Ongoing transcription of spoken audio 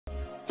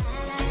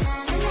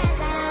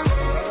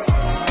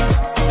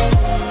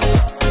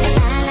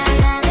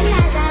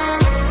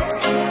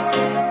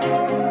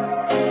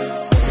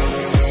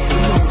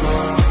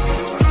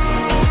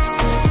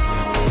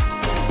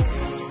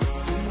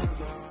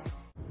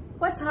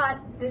What's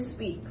hot this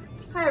week?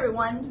 Hi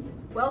everyone,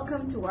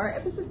 welcome to our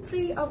episode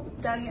 3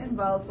 of Danny and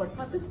Val's What's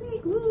Hot This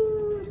Week.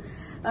 Woo!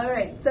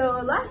 Alright,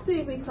 so last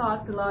week we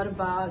talked a lot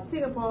about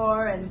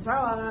Singapore and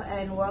Sarawak,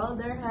 and while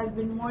there has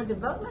been more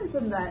developments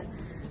on that,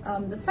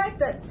 the fact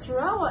that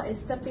Sarawak is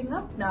stepping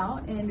up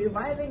now and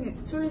reviving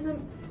its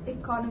tourism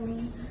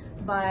economy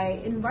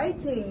by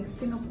inviting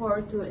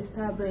Singapore to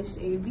establish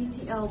a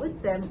VTL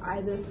with them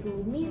either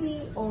through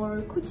Mili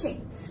or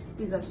Kuching.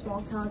 These are small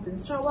towns in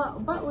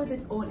Sarawak but with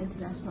its own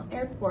international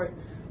airport.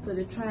 So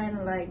they're trying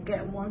to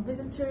get more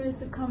visitors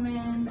to come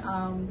in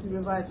to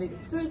revive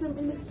its tourism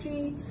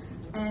industry.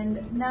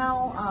 And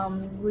now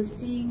we're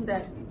seeing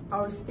that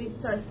our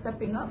states are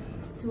stepping up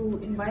to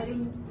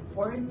inviting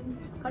foreign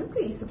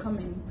countries to come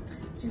in,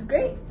 which is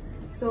great.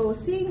 So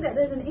seeing that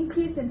there's an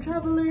increase in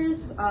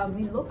travelers,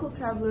 in local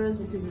travelers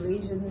between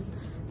Malaysians,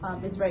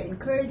 is very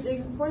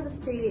encouraging for the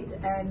state,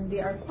 and they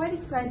are quite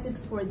excited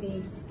for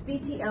the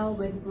VTL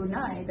with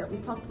Brunei that we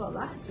talked about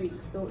last week.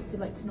 So if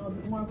you'd like to know a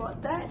bit more about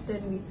that,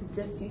 then we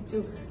suggest you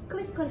to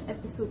click on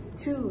episode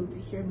 2 to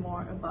hear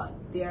more about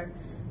their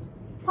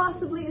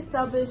possibly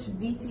established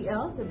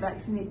VTL, the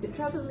vaccinated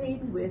travel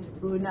lane with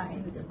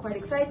Brunei. They're quite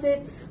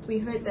excited. We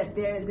heard that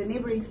the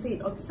neighboring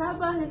state of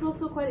Sabah is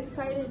also quite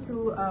excited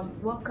to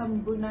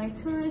welcome Brunei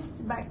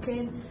tourists back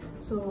in.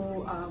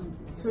 So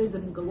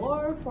tourism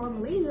galore for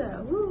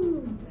Malaysia.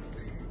 Woo!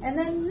 And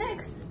then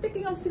next,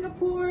 speaking of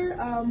Singapore,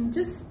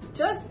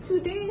 just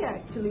today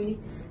actually,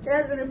 it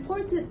has been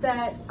reported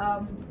that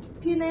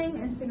Penang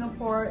in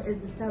Singapore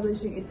is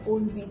establishing its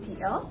own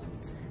VTL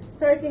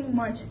starting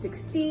March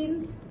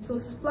 16th. So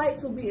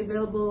flights will be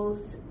available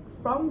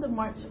from the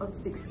March of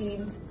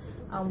 16th.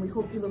 We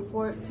hope you look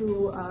forward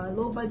to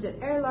low-budget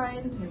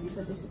airlines, maybe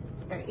such as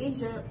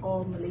AirAsia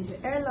or Malaysia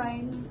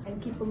Airlines,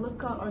 and keep a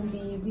lookout on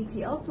the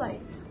VTL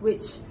flights,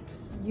 which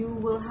you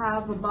will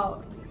have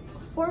about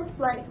 4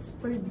 flights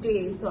per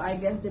day. So I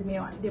guess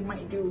they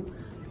might do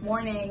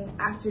morning,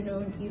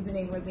 afternoon,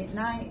 evening,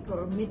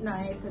 or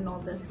midnight and all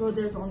this. So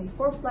there's only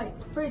 4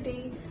 flights per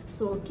day.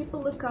 So keep a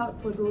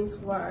lookout for those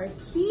who are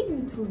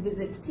keen to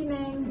visit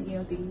Penang,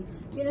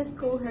 the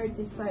UNESCO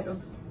heritage site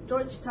of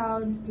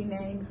Georgetown,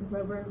 Penang. So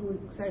whoever who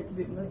is excited to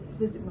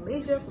visit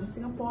Malaysia from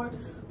Singapore,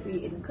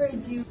 we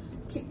encourage you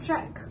keep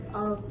track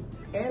of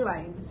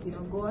airlines.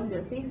 Go on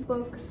their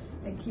Facebook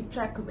and keep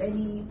track of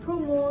any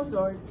promos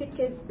or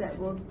tickets that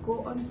will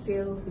go on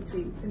sale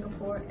between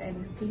Singapore and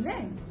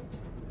Penang.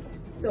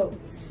 So,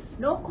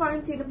 no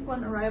quarantine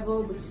upon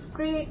arrival, which is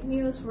great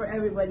news for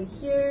everybody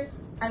here.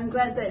 I'm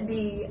glad that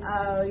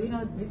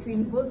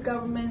between both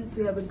governments,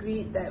 we have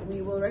agreed that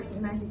we will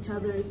recognize each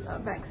other's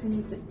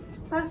vaccinated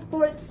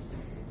passports,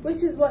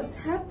 which is what's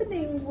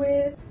happening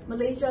with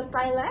Malaysia,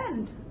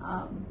 Thailand.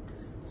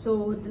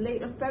 So, the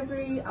late of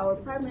February, our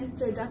Prime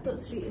Minister Datuk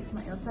Sri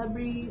Ismail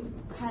Sabri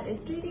had a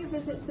 3-day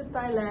visit to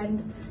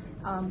Thailand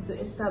to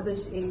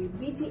establish a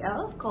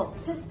VTL called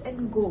Test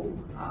and Go.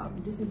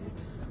 This is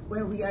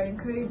where we are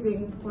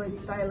encouraging for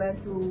Thailand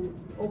to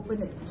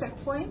open its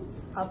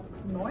checkpoints up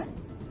north.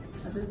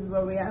 This is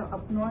where we are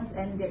up north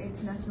and their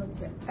international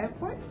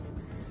airports.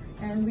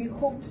 And we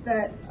hope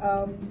that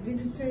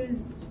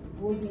visitors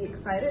will be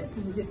excited to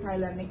visit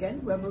Thailand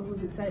again, whoever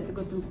who's excited to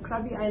go to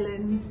Krabi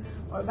Islands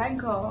or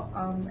Bangkok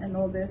and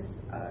all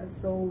this.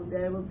 So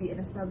there will be an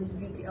established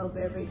VTL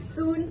very, very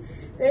soon.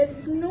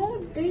 There's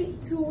no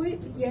date to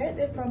it yet,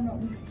 if I'm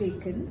not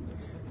mistaken.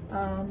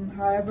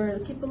 However,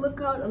 keep a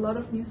lookout. A lot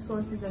of news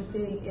sources are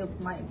saying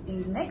it might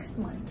be next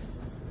month,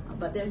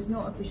 but there's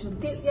no official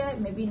date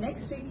yet. Maybe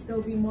next week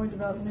there'll be more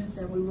developments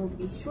and we will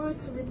be sure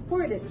to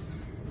report it.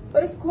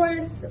 But of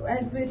course,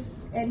 as with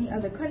any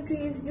other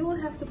countries, you will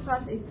have to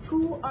pass a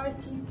 2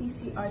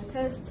 RT-PCR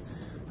test.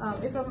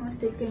 If I'm not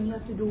mistaken, you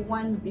have to do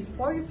one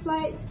before your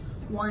flight,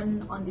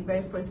 one on the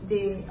very first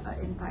day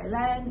in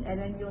Thailand, and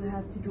then you'll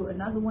have to do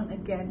another one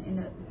again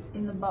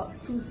in about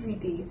 2-3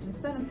 days. In the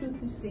span of 2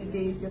 to 3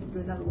 days, you have to do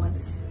another one,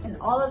 and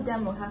all of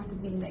them will have to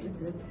be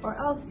negative, or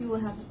else you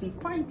will have to be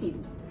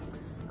quarantined.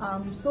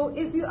 So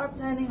if you are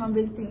planning on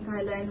visiting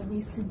Thailand,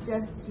 we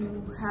suggest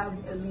you have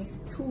at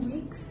least 2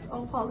 weeks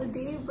of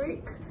holiday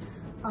break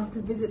to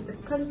visit the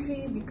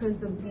country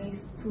because of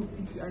these 2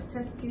 PCR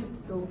test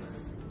kits. So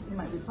it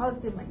might be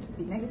positive, might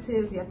be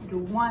negative. You have to do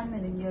 1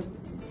 and then you have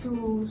to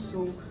do 2.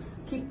 So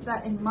keep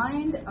that in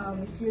mind.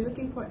 If you're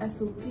looking for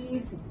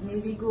SOPs,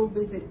 maybe go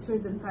visit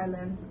Tourism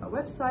Thailand's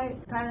website,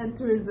 Thailand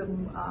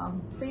Tourism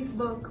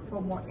Facebook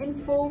for more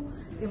info.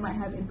 They might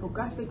have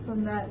infographics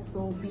on that,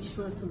 so be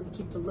sure to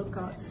keep a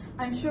lookout.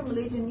 I'm sure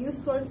Malaysian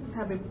news sources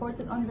have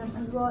reported on them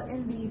as well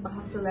in the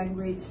Bahasa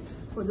language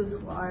for those who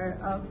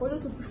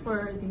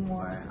prefer the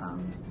more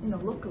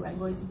local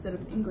language instead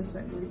of English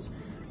language.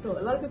 So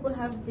a lot of people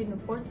have been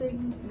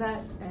reporting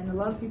that, and a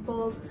lot of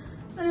people.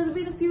 And there's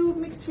been a few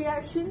mixed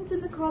reactions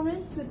in the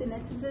comments with the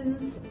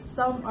netizens.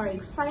 Some are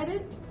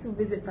excited to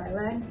visit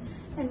Thailand,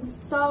 and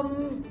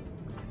some,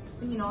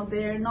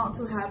 they're not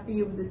too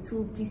happy with the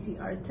 2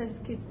 PCR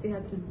test kits they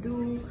have to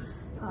do.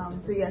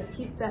 So yes,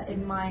 keep that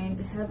in mind.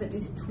 Have at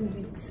least 2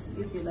 weeks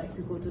if you like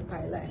to go to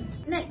Thailand.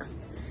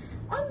 Next,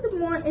 On the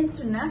more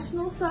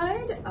international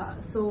side,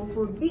 so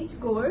for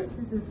beachgoers,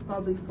 this is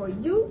probably for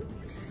you.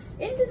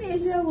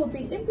 Indonesia will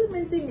be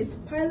implementing its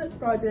pilot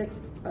project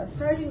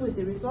starting with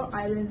the resort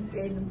islands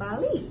in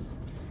Bali.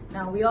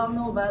 Now, we all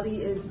know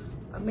Bali is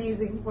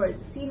amazing for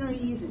its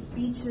sceneries, its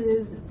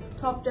beaches,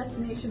 top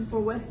destination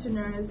for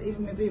Westerners,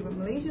 maybe even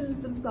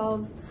Malaysians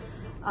themselves.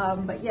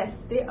 But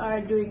yes, they are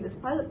doing this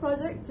pilot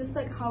project just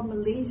like how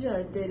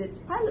Malaysia did its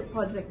pilot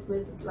project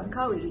with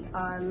Langkawi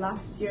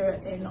last year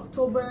in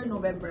October,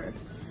 November.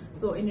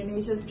 So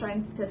Indonesia is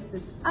trying to test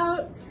this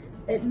out.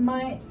 It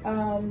might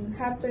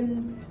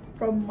happen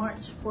from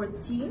March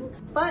 14th,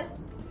 but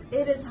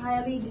it is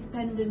highly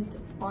dependent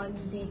on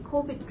the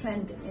COVID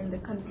trend in the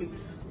country.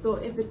 So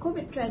if the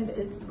COVID trend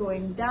is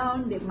going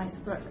down, they might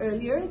start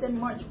earlier than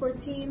March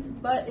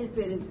 14th, but if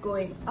it is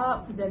going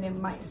up, then it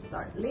might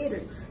start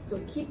later. So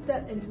keep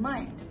that in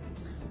mind.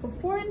 For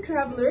foreign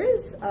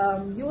travelers,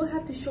 you will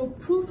have to show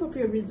proof of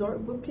your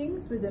resort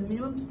bookings with a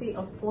minimum stay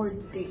of 4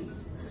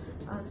 days.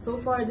 So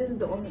far, this is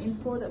the only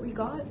info that we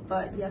got,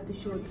 but you have to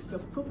show your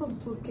proof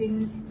of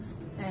bookings,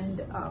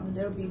 and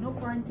there will be no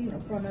quarantine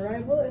upon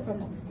arrival, if I'm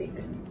not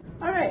mistaken.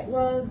 Alright,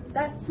 well,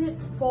 that's it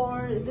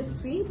for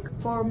this week.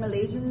 For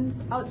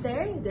Malaysians out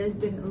there, there's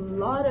been a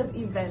lot of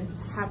events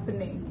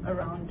happening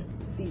around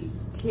the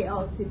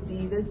KL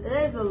city.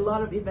 There's a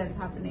lot of events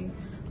happening.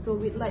 So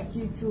we'd like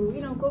you to,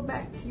 go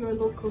back to your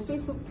local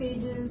Facebook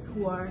pages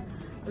who are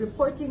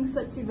reporting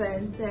such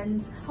events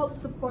and help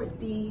support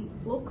the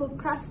local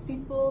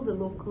craftspeople, the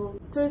local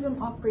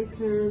tourism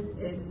operators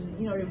in,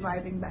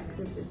 reviving back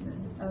their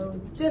business. So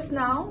just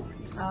now,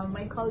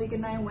 my colleague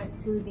and I went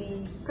to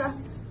the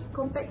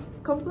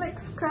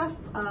complex craft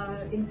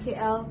in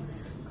KL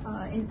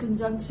in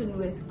conjunction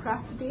with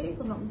Craft Day, if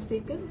I'm not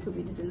mistaken. So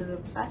we did a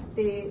little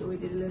batik, we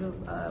did a little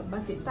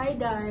batik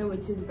tie-dye,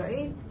 which is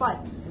very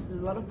fun. It's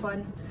a lot of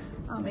fun.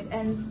 It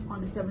ends on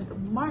the 7th of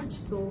March,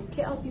 so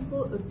KL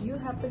people, if you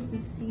happen to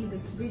see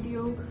this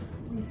video,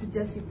 we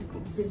suggest you to go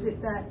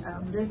visit that.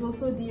 There's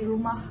also the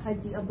Rumah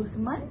Haji Abu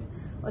Seman,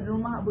 or the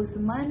Rumah Abu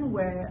Seman,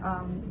 where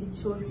it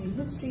shows the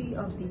history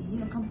of the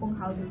kampung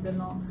houses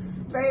and all.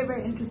 Very,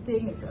 very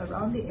interesting. It's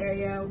around the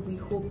area. We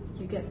hope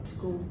you get to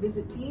go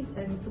visit these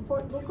and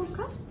support local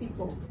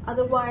craftspeople.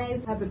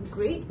 Otherwise, have a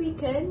great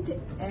weekend,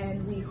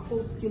 and we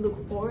hope you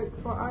look forward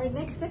for our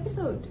next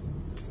episode.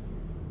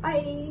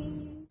 Bye!